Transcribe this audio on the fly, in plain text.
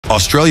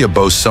Australia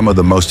boasts some of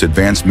the most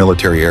advanced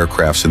military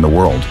aircrafts in the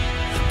world.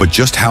 But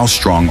just how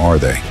strong are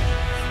they?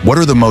 What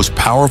are the most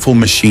powerful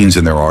machines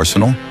in their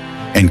arsenal?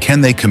 And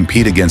can they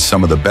compete against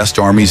some of the best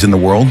armies in the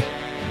world?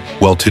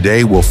 Well,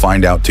 today we'll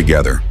find out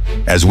together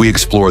as we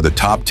explore the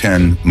top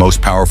 10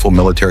 most powerful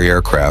military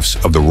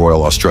aircrafts of the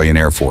Royal Australian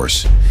Air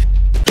Force.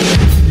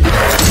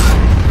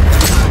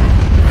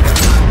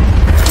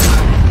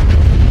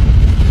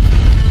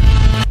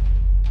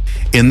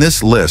 In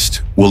this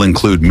list, we'll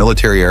include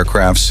military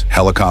aircrafts,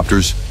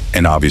 helicopters,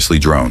 and obviously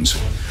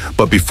drones.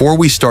 But before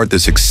we start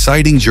this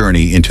exciting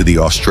journey into the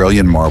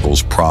Australian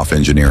marvels prof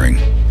engineering,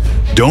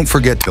 don't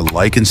forget to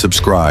like and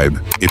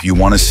subscribe if you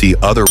want to see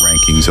other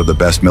rankings of the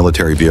best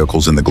military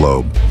vehicles in the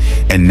globe.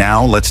 And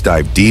now let's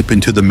dive deep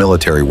into the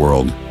military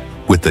world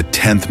with the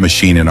 10th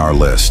machine in our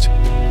list.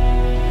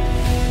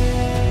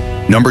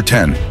 Number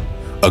 10,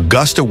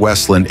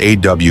 Augusta-Westland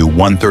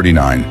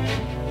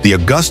AW139. The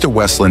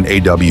Augusta-Westland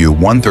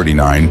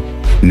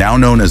AW139, now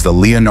known as the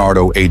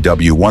Leonardo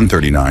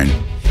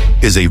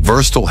AW139, is a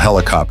versatile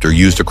helicopter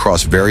used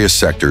across various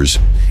sectors,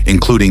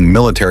 including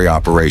military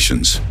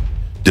operations.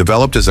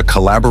 Developed as a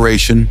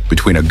collaboration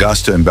between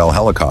Augusta and Bell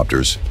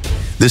Helicopters,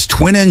 this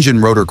twin-engine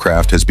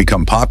rotorcraft has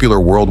become popular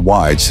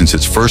worldwide since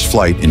its first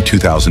flight in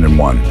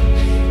 2001.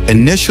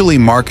 Initially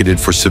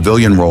marketed for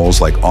civilian roles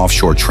like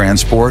offshore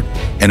transport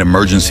and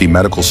emergency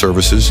medical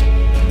services,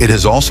 it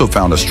has also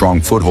found a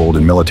strong foothold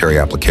in military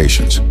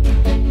applications.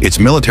 Its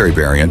military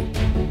variant,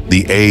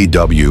 the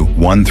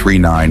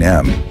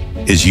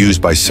AW139M, is used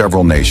by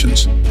several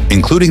nations,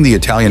 including the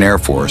Italian Air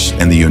Force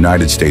and the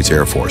United States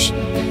Air Force.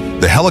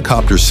 The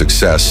helicopter's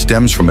success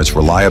stems from its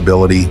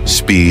reliability,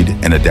 speed,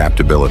 and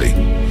adaptability.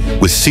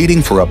 With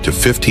seating for up to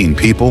 15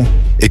 people,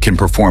 it can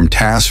perform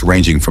tasks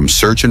ranging from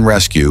search and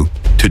rescue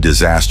to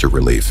disaster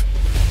relief.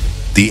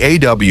 The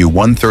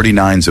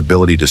AW139's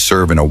ability to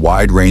serve in a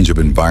wide range of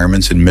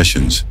environments and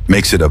missions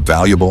makes it a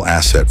valuable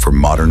asset for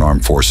modern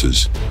armed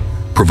forces,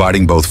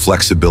 providing both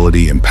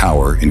flexibility and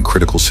power in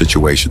critical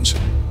situations.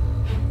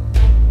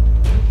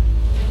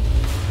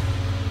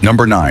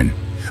 Number 9.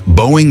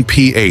 Boeing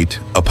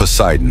P-8A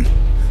Poseidon.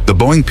 The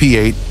Boeing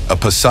P-8A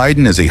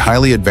Poseidon is a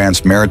highly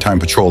advanced maritime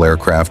patrol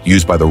aircraft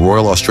used by the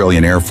Royal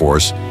Australian Air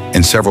Force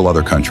and several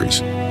other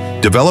countries.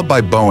 Developed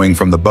by Boeing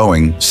from the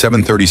Boeing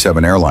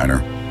 737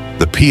 airliner,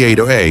 the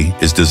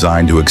P-8A is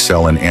designed to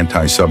excel in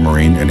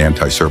anti-submarine and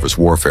anti-surface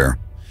warfare,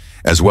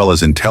 as well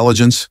as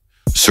intelligence,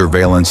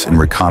 surveillance, and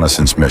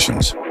reconnaissance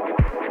missions.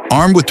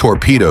 Armed with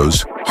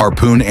torpedoes,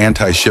 harpoon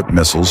anti-ship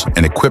missiles,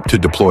 and equipped to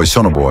deploy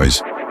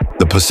sonobuoys,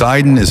 the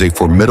Poseidon is a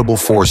formidable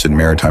force in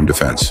maritime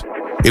defense.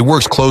 It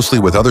works closely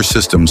with other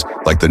systems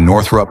like the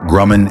Northrop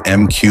Grumman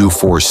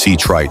MQ-4C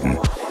Triton,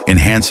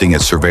 enhancing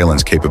its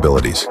surveillance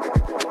capabilities.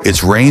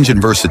 Its range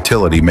and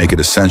versatility make it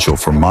essential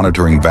for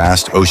monitoring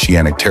vast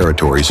oceanic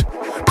territories,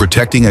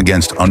 protecting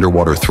against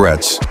underwater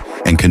threats,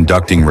 and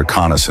conducting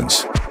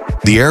reconnaissance.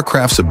 The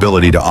aircraft's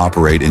ability to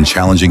operate in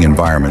challenging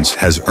environments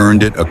has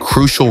earned it a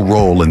crucial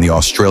role in the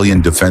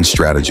Australian defense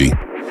strategy,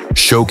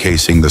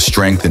 showcasing the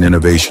strength and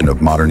innovation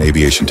of modern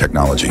aviation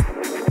technology.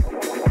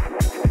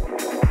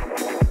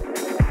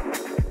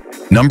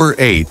 Number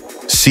 8.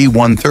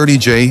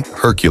 C-130J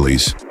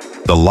Hercules.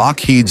 The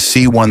Lockheed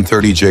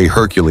C-130J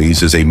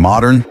Hercules is a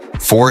modern,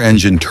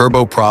 four-engine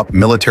turboprop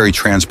military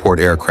transport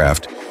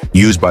aircraft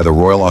used by the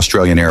Royal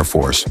Australian Air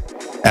Force.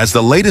 As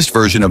the latest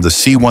version of the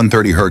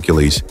C-130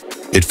 Hercules,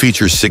 it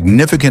features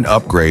significant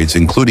upgrades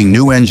including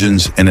new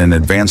engines and an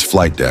advanced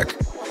flight deck.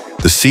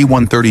 The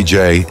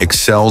C-130J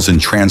excels in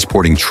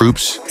transporting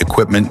troops,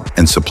 equipment,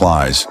 and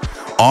supplies,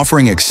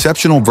 offering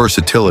exceptional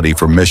versatility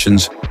for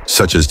missions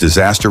such as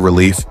disaster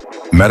relief,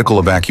 medical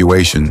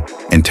evacuation,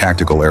 and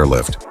tactical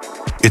airlift.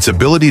 Its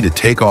ability to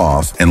take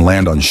off and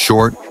land on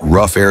short,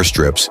 rough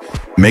airstrips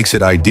makes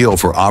it ideal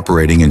for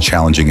operating in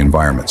challenging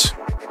environments.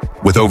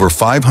 With over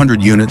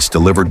 500 units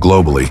delivered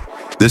globally,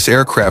 this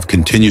aircraft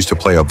continues to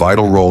play a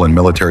vital role in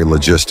military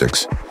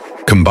logistics,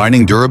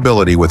 combining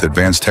durability with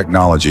advanced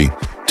technology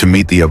to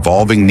meet the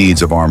evolving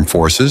needs of armed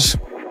forces.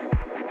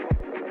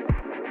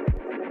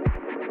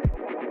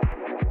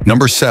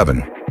 Number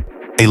 7.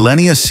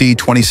 Alenia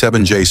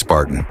C-27J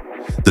Spartan.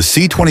 The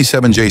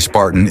C-27J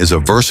Spartan is a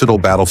versatile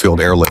battlefield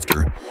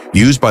airlifter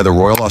used by the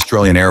Royal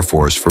Australian Air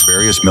Force for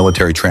various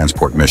military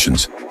transport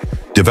missions.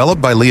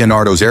 Developed by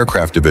Leonardo's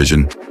aircraft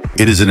division,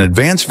 it is an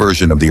advanced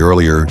version of the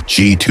earlier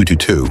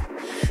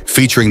G222,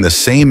 featuring the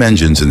same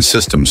engines and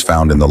systems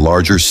found in the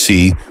larger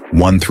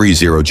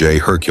C-130J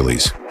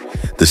Hercules.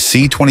 The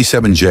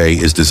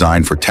C-27J is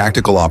designed for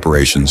tactical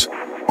operations,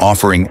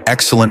 offering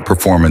excellent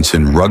performance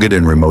in rugged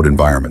and remote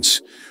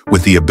environments,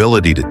 with the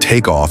ability to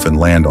take off and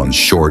land on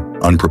short,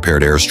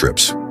 unprepared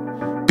airstrips.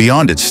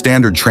 Beyond its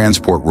standard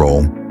transport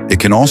role, it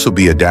can also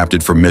be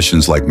adapted for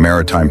missions like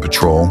maritime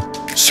patrol,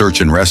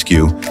 search and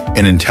rescue,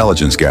 and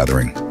intelligence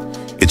gathering.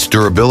 Its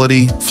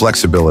durability,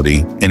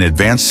 flexibility, and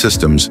advanced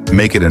systems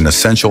make it an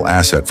essential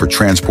asset for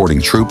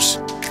transporting troops,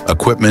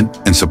 equipment,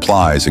 and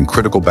supplies in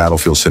critical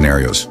battlefield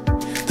scenarios.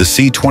 the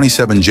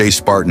C-27J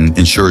Spartan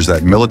ensures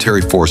that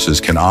military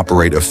forces can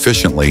operate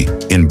efficiently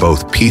in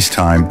both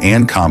peacetime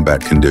and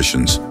combat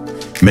conditions,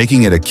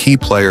 making it a key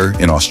player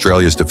in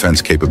Australia's defense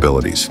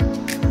capabilities.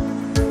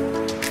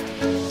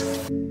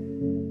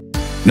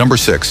 Number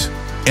 6.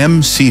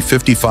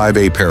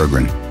 MC-55A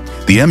Peregrine.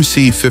 The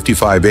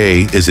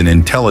MC-55A is an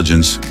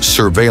intelligence,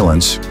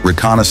 surveillance,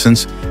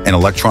 reconnaissance, and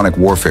electronic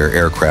warfare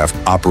aircraft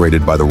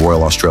operated by the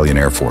Royal Australian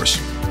Air Force.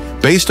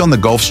 Based on the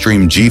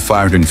Gulfstream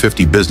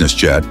G550 business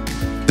jet,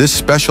 this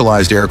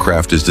specialized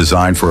aircraft is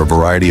designed for a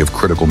variety of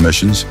critical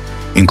missions,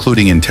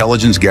 including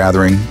intelligence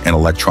gathering and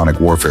electronic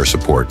warfare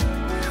support.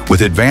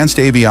 With advanced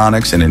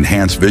avionics and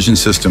enhanced vision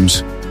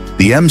systems,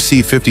 the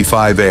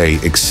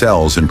MC-55A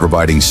excels in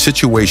providing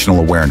situational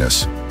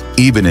awareness,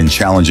 even in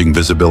challenging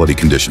visibility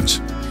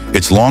conditions.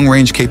 Its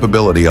long-range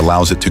capability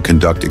allows it to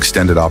conduct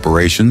extended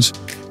operations,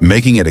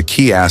 making it a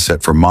key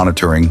asset for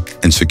monitoring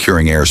and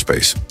securing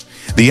airspace.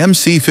 The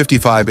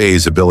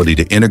MC-55A's ability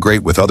to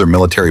integrate with other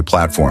military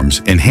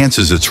platforms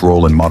enhances its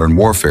role in modern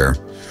warfare,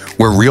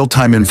 where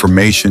real-time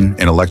information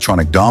and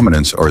electronic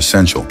dominance are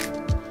essential.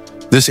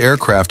 This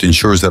aircraft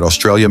ensures that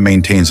Australia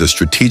maintains a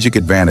strategic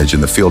advantage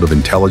in the field of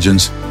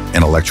intelligence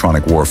and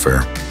electronic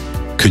warfare,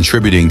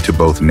 contributing to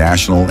both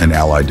national and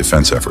allied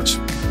defense efforts.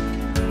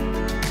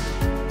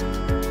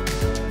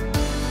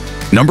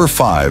 Number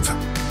 5.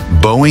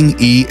 Boeing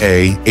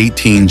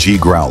EA-18G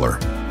Growler.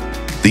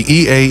 The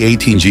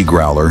EA-18G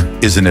Growler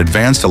is an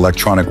advanced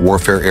electronic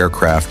warfare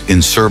aircraft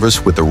in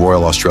service with the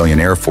Royal Australian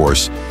Air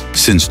Force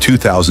since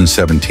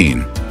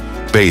 2017.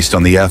 Based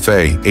on the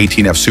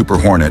F-A-18F Super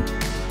Hornet,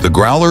 the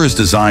Growler is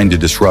designed to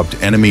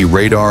disrupt enemy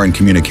radar and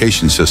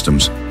communication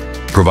systems,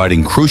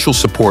 providing crucial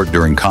support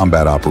during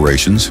combat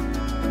operations.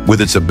 With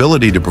its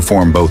ability to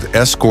perform both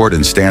escort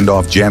and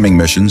standoff jamming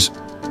missions,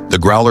 the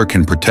Growler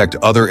can protect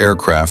other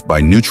aircraft by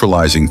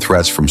neutralizing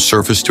threats from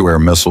surface-to-air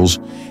missiles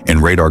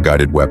and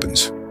radar-guided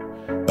weapons.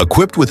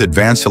 Equipped with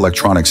advanced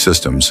electronic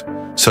systems,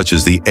 such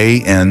as the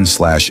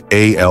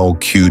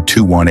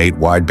AN/ALQ218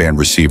 wideband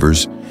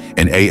receivers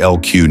and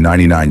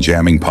ALQ99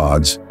 jamming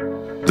pods,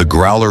 the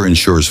Growler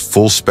ensures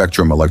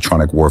full-spectrum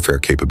electronic warfare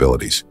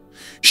capabilities.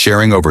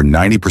 Sharing over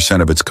 90%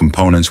 of its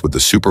components with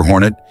the Super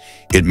Hornet,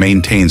 it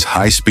maintains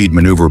high-speed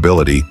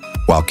maneuverability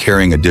while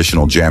carrying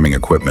additional jamming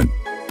equipment.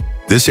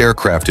 This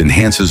aircraft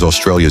enhances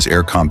Australia's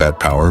air combat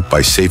power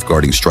by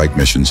safeguarding strike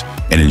missions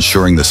and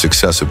ensuring the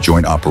success of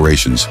joint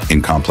operations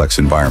in complex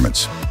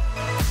environments.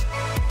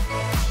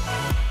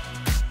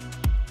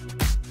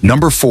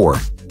 Number 4.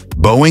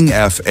 Boeing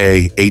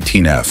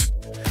F-A-18F.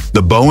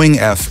 The Boeing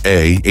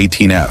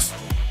F-A-18F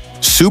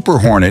Super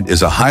Hornet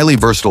is a highly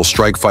versatile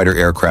strike fighter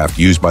aircraft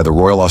used by the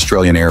Royal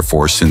Australian Air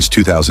Force since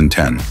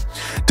 2010.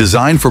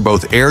 Designed for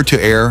both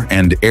air-to-air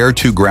and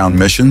air-to-ground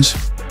missions,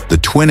 the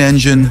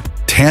twin-engine,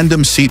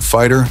 tandem-seat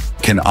fighter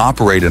can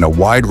operate in a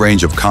wide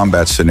range of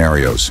combat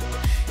scenarios.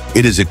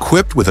 It is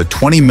equipped with a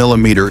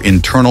 20mm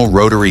internal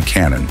rotary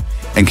cannon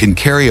and can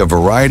carry a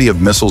variety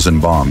of missiles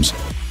and bombs,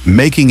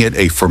 making it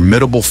a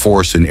formidable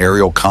force in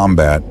aerial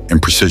combat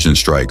and precision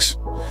strikes.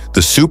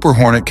 The Super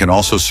Hornet can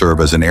also serve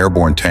as an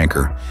airborne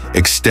tanker,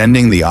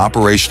 extending the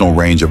operational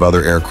range of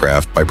other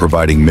aircraft by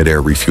providing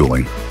mid-air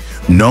refueling.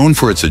 Known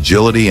for its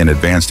agility and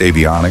advanced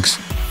avionics,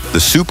 the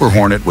Super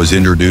Hornet was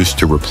introduced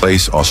to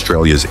replace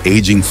Australia's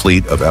aging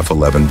fleet of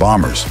F-11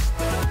 bombers.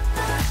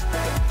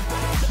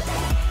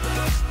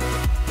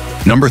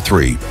 Number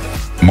 3.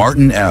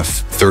 Martin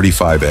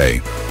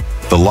F-35A.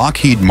 The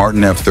Lockheed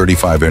Martin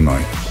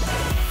F-35A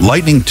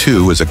Lightning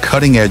II is a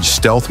cutting-edge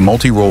stealth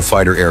multi-role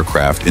fighter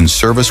aircraft in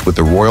service with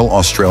the Royal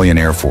Australian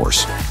Air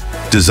Force.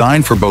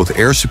 Designed for both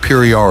air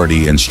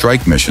superiority and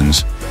strike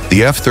missions,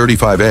 the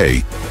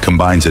F-35A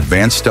combines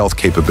advanced stealth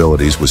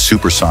capabilities with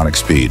supersonic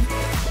speed,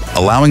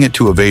 allowing it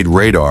to evade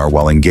radar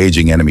while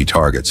engaging enemy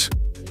targets.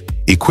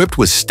 Equipped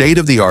with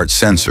state-of-the-art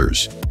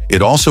sensors,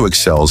 it also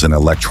excels in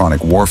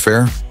electronic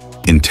warfare,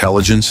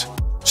 intelligence,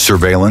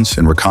 surveillance,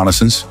 and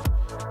reconnaissance,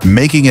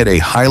 making it a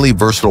highly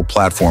versatile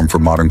platform for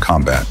modern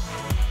combat.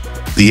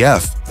 The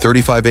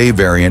F-35A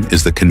variant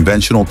is the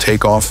conventional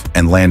takeoff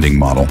and landing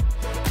model,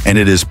 and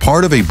it is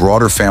part of a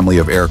broader family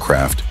of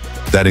aircraft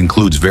that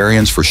includes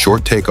variants for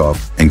short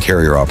takeoff and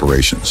carrier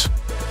operations.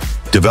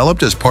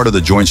 Developed as part of the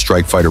Joint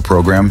Strike Fighter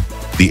program,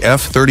 the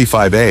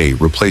F-35A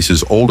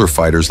replaces older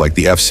fighters like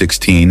the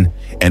F-16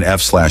 and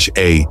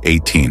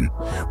F/A-18,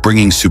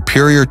 bringing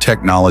superior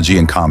technology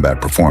and combat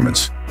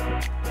performance.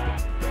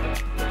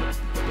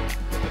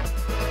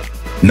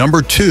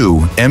 Number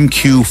 2.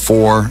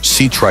 MQ-4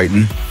 Sea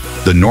Triton.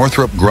 The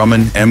Northrop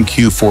Grumman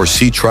MQ-4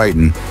 Sea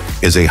Triton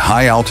is a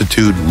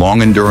high-altitude,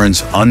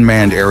 long-endurance,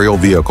 unmanned aerial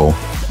vehicle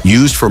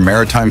used for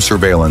maritime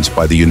surveillance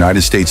by the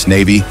United States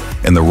Navy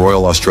and the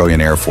Royal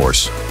Australian Air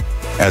Force.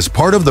 As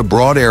part of the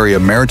Broad Area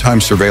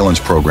Maritime Surveillance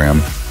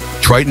Program,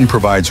 Triton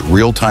provides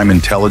real-time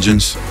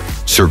intelligence,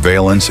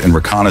 surveillance, and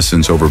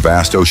reconnaissance over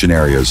vast ocean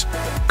areas,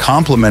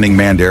 complementing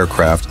manned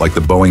aircraft like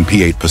the Boeing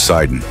P-8A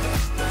Poseidon.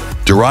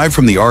 Derived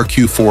from the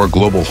RQ-4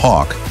 Global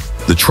Hawk,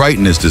 the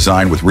Triton is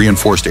designed with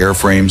reinforced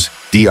airframes,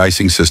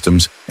 de-icing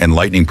systems, and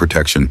lightning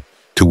protection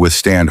to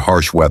withstand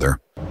harsh weather,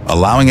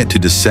 allowing it to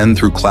descend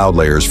through cloud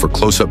layers for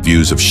close-up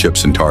views of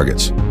ships and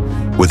targets.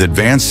 With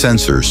advanced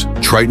sensors,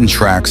 Triton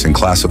tracks and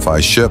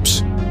classifies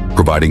ships,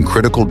 providing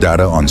critical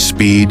data on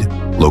speed,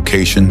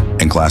 location,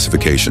 and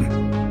classification.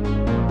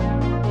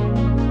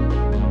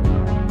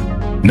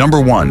 Number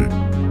 1.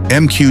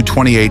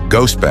 MQ-28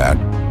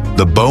 Ghostbat.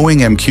 The Boeing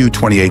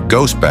MQ-28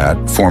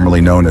 Ghostbat,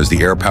 formerly known as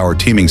the Air Power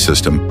Teaming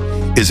System,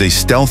 is a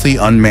stealthy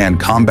unmanned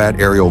combat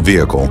aerial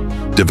vehicle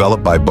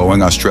developed by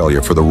Boeing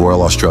Australia for the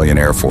Royal Australian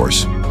Air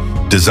Force.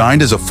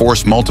 Designed as a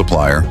force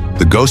multiplier,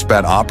 the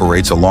Ghostbat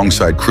operates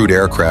alongside crewed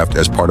aircraft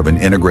as part of an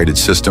integrated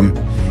system,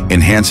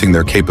 enhancing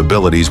their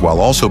capabilities while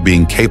also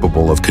being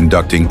capable of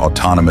conducting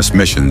autonomous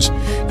missions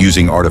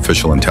using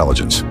artificial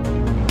intelligence.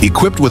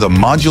 Equipped with a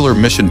modular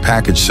mission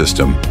package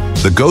system,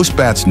 the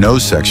Ghostbat's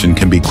nose section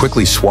can be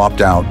quickly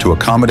swapped out to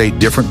accommodate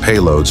different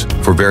payloads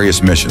for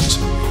various missions,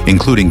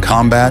 including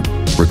combat,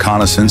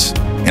 reconnaissance,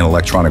 and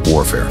electronic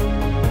warfare.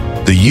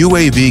 The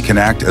UAV can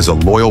act as a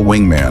loyal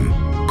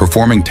wingman,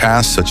 performing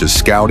tasks such as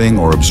scouting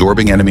or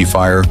absorbing enemy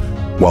fire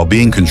while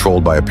being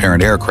controlled by a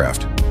parent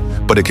aircraft,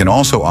 but it can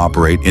also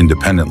operate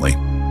independently.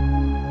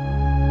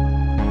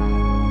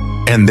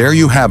 And there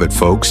you have it,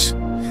 folks.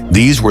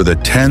 These were the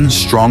 10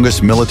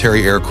 strongest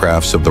military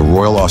aircrafts of the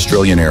Royal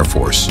Australian Air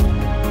Force.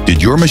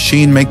 Did your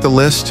machine make the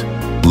list?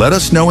 Let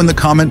us know in the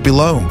comment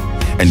below.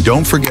 And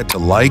don't forget to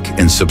like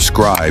and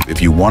subscribe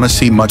if you want to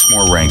see much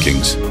more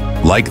rankings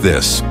like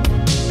this.